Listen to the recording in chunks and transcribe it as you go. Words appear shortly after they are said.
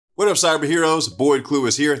What up, cyber heroes? Boyd Clue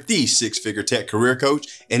is here, the six-figure tech career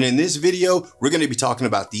coach. And in this video, we're going to be talking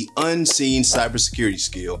about the unseen cybersecurity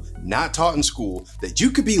skill not taught in school that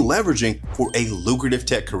you could be leveraging for a lucrative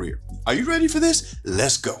tech career. Are you ready for this?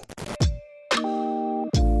 Let's go.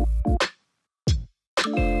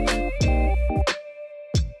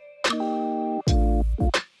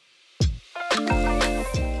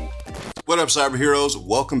 What up, cyber heroes?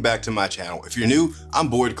 Welcome back to my channel. If you're new, I'm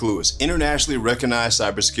Boyd Clue, internationally recognized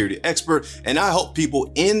cybersecurity expert, and I help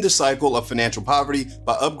people end the cycle of financial poverty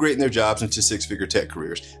by upgrading their jobs into six-figure tech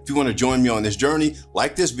careers. If you want to join me on this journey,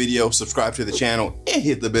 like this video, subscribe to the channel, and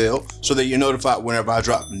hit the bell so that you're notified whenever I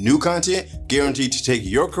drop new content, guaranteed to take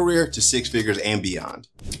your career to six figures and beyond.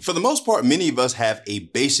 For the most part, many of us have a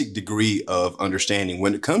basic degree of understanding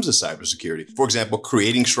when it comes to cybersecurity. For example,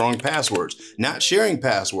 creating strong passwords, not sharing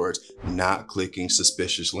passwords, not clicking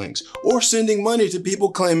suspicious links, or sending money to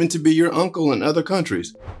people claiming to be your uncle in other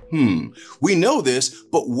countries. We know this,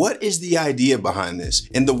 but what is the idea behind this?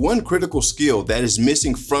 And the one critical skill that is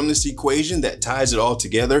missing from this equation that ties it all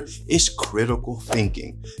together is critical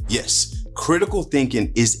thinking. Yes, critical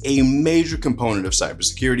thinking is a major component of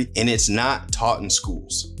cybersecurity, and it's not taught in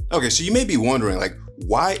schools. Okay, so you may be wondering, like,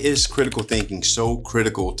 why is critical thinking so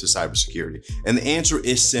critical to cybersecurity? And the answer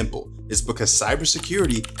is simple. It's because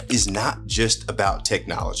cybersecurity is not just about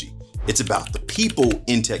technology. It's about the people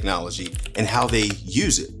in technology and how they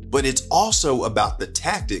use it. But it's also about the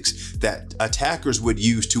tactics that attackers would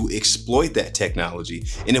use to exploit that technology.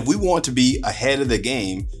 And if we want to be ahead of the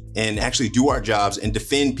game and actually do our jobs and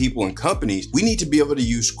defend people and companies, we need to be able to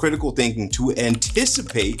use critical thinking to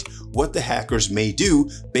anticipate what the hackers may do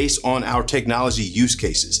based on our technology use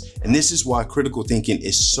cases. And this is why critical thinking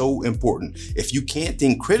is so important. If you can't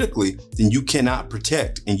think critically, then you cannot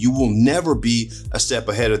protect, and you will never be a step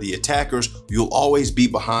ahead of the attackers. You'll always be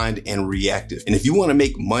behind and reactive. And if you want to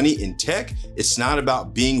make money in tech, it's not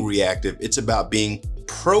about being reactive, it's about being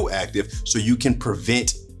proactive so you can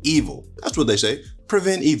prevent evil. That's what they say.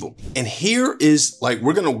 Prevent evil. And here is, like,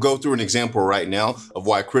 we're going to go through an example right now of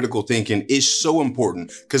why critical thinking is so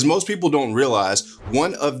important, because most people don't realize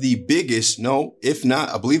one of the biggest, no, if not,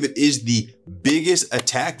 I believe it is the biggest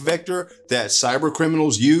attack vector that cyber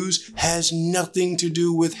criminals use has nothing to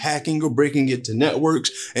do with hacking or breaking into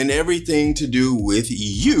networks, and everything to do with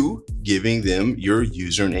you giving them your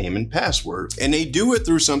username and password. And they do it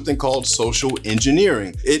through something called social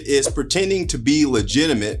engineering. It is pretending to be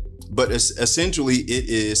legitimate, but essentially it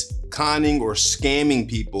is conning or scamming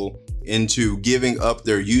people into giving up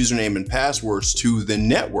their username and passwords to the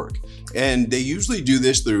network. And they usually do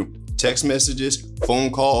this through text messages, phone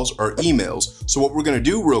calls, or emails. So what we're gonna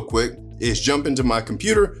do real quick is jump into my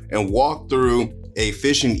computer and walk through a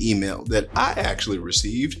phishing email that I actually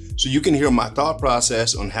received, so you can hear my thought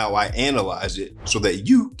process on how I analyze it so that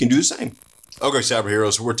you can do the same. Okay, cyber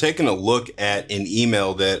heroes, so we're taking a look at an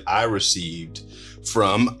email that I received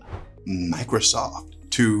from Microsoft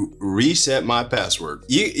to reset my password.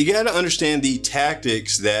 You got to understand the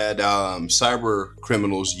tactics that cyber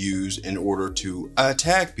criminals use in order to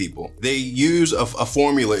attack people. They use a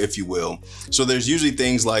formula, if you will. So there's usually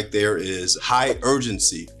things like there is high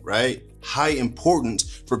urgency, right? High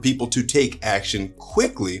importance for people to take action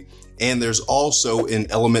quickly. And there's also an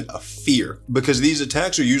element of fear, because these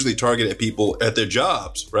attacks are usually targeted at people at their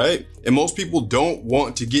jobs, right? And most people don't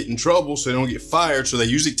want to get in trouble, so they don't get fired. So they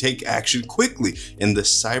usually take action quickly. And the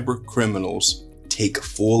cyber criminals take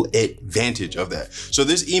full advantage of that. So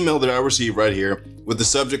this email that I received right here with the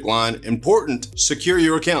subject line, important, secure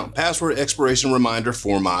your account, password expiration reminder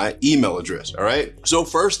for my email address, all right? So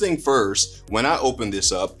first thing first, when I opened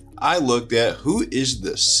this up, I looked at who is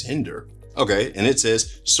the sender. Okay, and it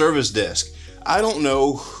says service desk. I don't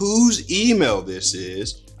know whose email this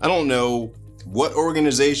is. I don't know what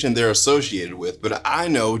organization they're associated with, but I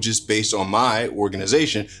know just based on my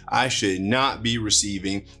organization, I should not be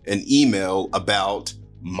receiving an email about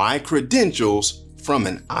my credentials from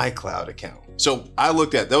an iCloud account. So I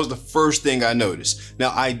looked at, that was the first thing I noticed.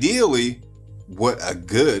 Now, ideally, what a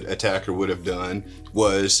good attacker would have done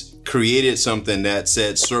was created something that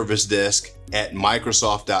said service desk at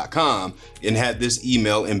Microsoft.com and had this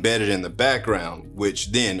email embedded in the background,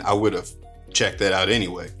 which then I would have checked that out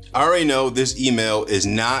anyway. I already know this email is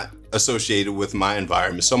not associated with my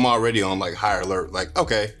environment, so I'm already on like high alert, like,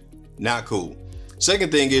 okay, not cool.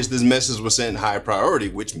 Second thing is this message was sent high priority,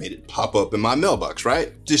 which made it pop up in my mailbox,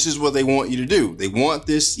 right? This is what they want you to do. They want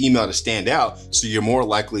this email to stand out, so you're more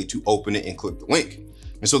likely to open it and click the link.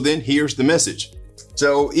 And so then here's the message.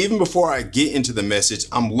 So even before I get into the message,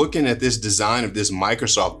 I'm looking at this design of this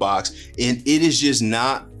Microsoft box, and it is just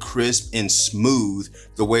not crisp and smooth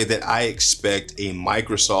the way that I expect a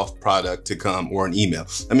Microsoft product to come, or an email.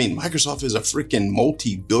 I mean, Microsoft is a freaking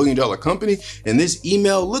multi-billion-dollar company, and this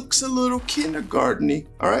email looks a little kindergarten-y,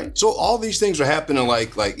 all right? So all these things are happening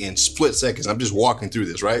like in split seconds. I'm just walking through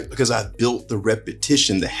this, right? Because I've built the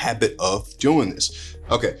repetition, the habit of doing this.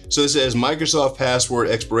 Okay, so it says Microsoft password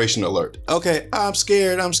expiration alert. Okay, I'm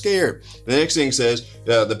scared. The next thing says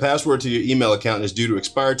the password to your email account is due to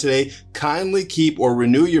expire today. Kindly keep or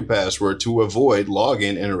renew your password to avoid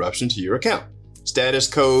login interruption to your account. Status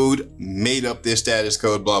code, made up this status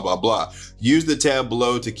code, blah, blah, blah. Use the tab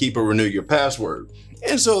below to keep or renew your password.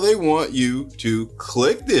 And so they want you to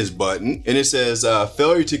click this button, and it says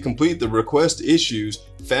failure to complete the request issues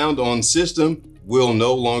found on system will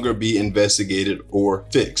no longer be investigated or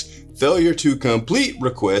fixed. Failure to complete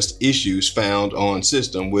request issues found on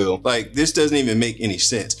system will, like, this doesn't even make any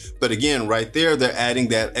sense. But again, right there, they're adding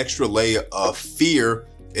that extra layer of fear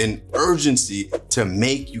and urgency to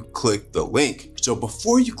make you click the link. So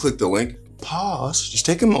before you click the link, pause, just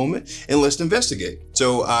take a moment and let's investigate.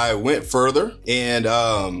 So I went further and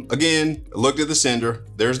again, looked at the sender.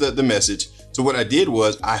 There's the message. So what I did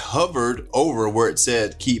was I hovered over where it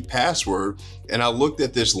said keep password, and I looked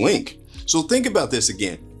at this link. So think about this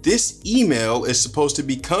again. This email is supposed to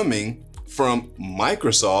be coming from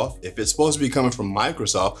Microsoft. If it's supposed to be coming from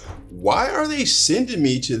Microsoft, why are they sending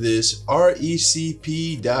me to this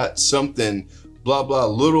RECP dot something, blah, blah,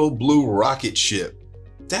 little blue rocket ship?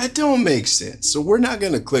 That don't make sense. So we're not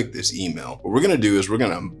gonna click this email. What we're gonna do is we're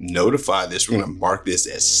gonna notify this. We're gonna mark this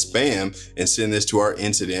as spam and send this to our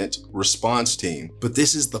incident response team. But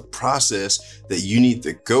this is the process that you need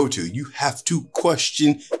to go to. You have to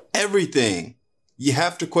question everything. You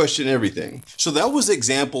have to question everything. So that was an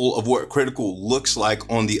example of what critical looks like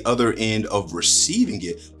on the other end of receiving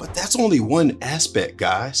it. But that's only one aspect,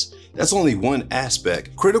 guys. That's only one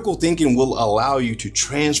aspect. Critical thinking will allow you to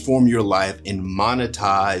transform your life and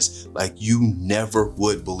monetize like you never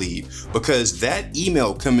would believe. Because that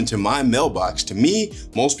email coming to my mailbox, to me,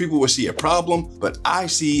 most people would see a problem, but I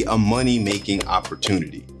see a money-making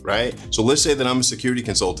opportunity, right? So let's say that I'm a security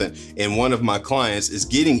consultant and one of my clients is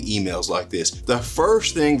getting emails like this. The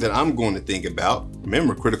first thing that I'm going to think about,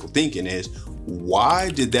 remember critical thinking, is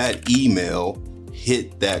why did that email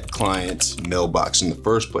hit that client's mailbox in the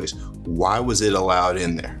first place? Why was it allowed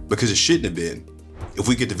in there? Because it shouldn't have been. If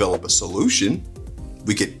we could develop a solution,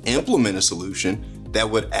 we could implement a solution that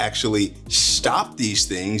would actually stop these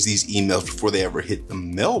things, these emails, before they ever hit the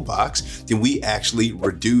mailbox, then we actually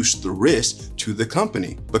reduce the risk to the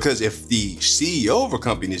company. Because if the CEO of a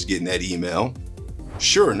company is getting that email,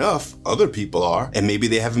 sure enough, other people are, and maybe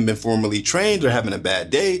they haven't been formally trained or having a bad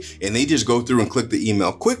day, and they just go through and click the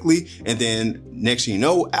email quickly, and then next thing you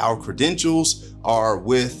know, our credentials are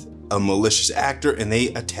with a malicious actor and they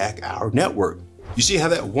attack our network. You see how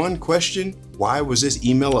that one question, why was this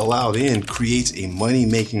email allowed in, creates a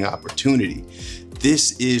money-making opportunity?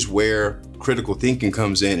 This is where critical thinking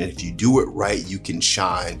comes in, and if you do it right, you can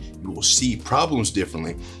shine. You will see problems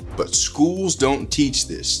differently. But schools don't teach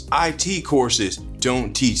this. IT courses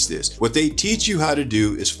don't teach this. What they teach you how to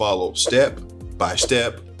do is follow step by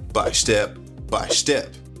step by step by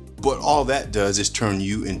step. But all that does is turn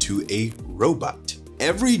you into a robot.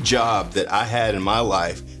 Every job that I had in my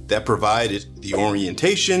life that provided the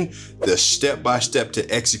orientation, the step-by-step to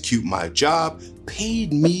execute my job,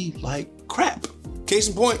 paid me like crap. Case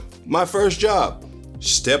in point, my first job,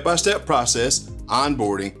 step-by-step process,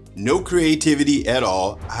 onboarding, no creativity at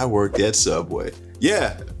all. I worked at Subway.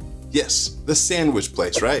 Yes, the sandwich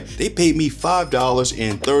place, right? They paid me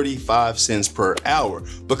 $5.35 per hour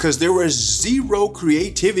because there was zero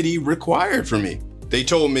creativity required from me. They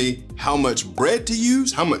told me how much bread to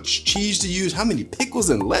use, how much cheese to use, how many pickles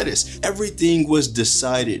and lettuce. Everything was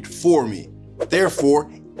decided for me. Therefore,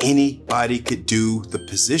 anybody could do the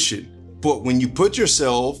position. But when you put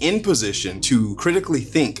yourself in position to critically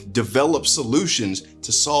think, develop solutions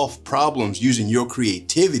to solve problems using your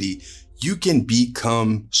creativity, you can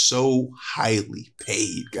become so highly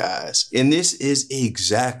paid, guys. And this is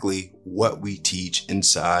exactly what we teach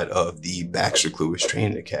inside of the Baxter Cluis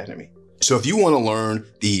Training Academy. So if you want to learn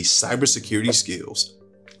the cybersecurity skills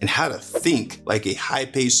and how to think like a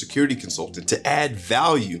high-paid security consultant to add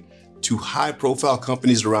value to high-profile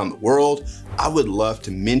companies around the world, I would love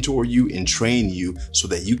to mentor you and train you so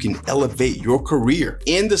that you can elevate your career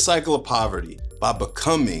in the cycle of poverty by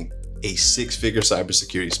becoming a six-figure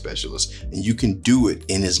cybersecurity specialist, and you can do it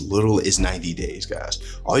in as little as 90 days, guys.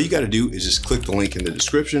 All you got to do is just click the link in the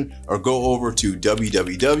description or go over to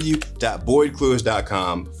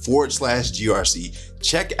www.boydclewis.com/GRC.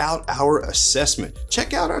 Check out our assessment.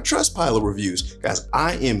 Check out our Trustpilot reviews. Guys,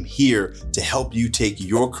 I am here to help you take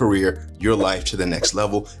your career, your life to the next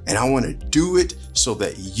level, and I want to do it so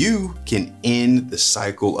that you can end the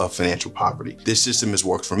cycle of financial poverty. This system has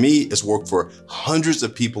worked for me. It's worked for hundreds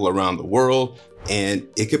of people around the world, and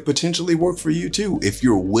it could potentially work for you too if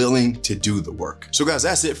you're willing to do the work. So guys,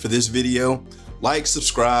 that's it for this video. Like,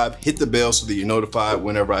 subscribe, hit the bell so that you're notified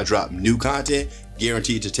whenever I drop new content,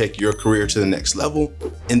 guaranteed to take your career to the next level.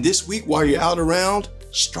 And this week, while you're out around,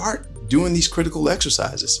 start doing these critical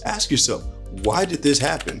exercises. Ask yourself, why did this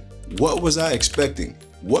happen? What was I expecting?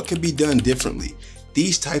 What could be done differently?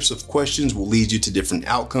 These types of questions will lead you to different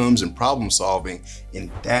outcomes and problem solving, and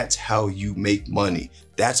that's how you make money.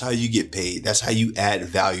 That's how you get paid. That's how you add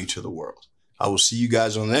value to the world. I will see you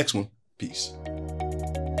guys on the next one. Peace.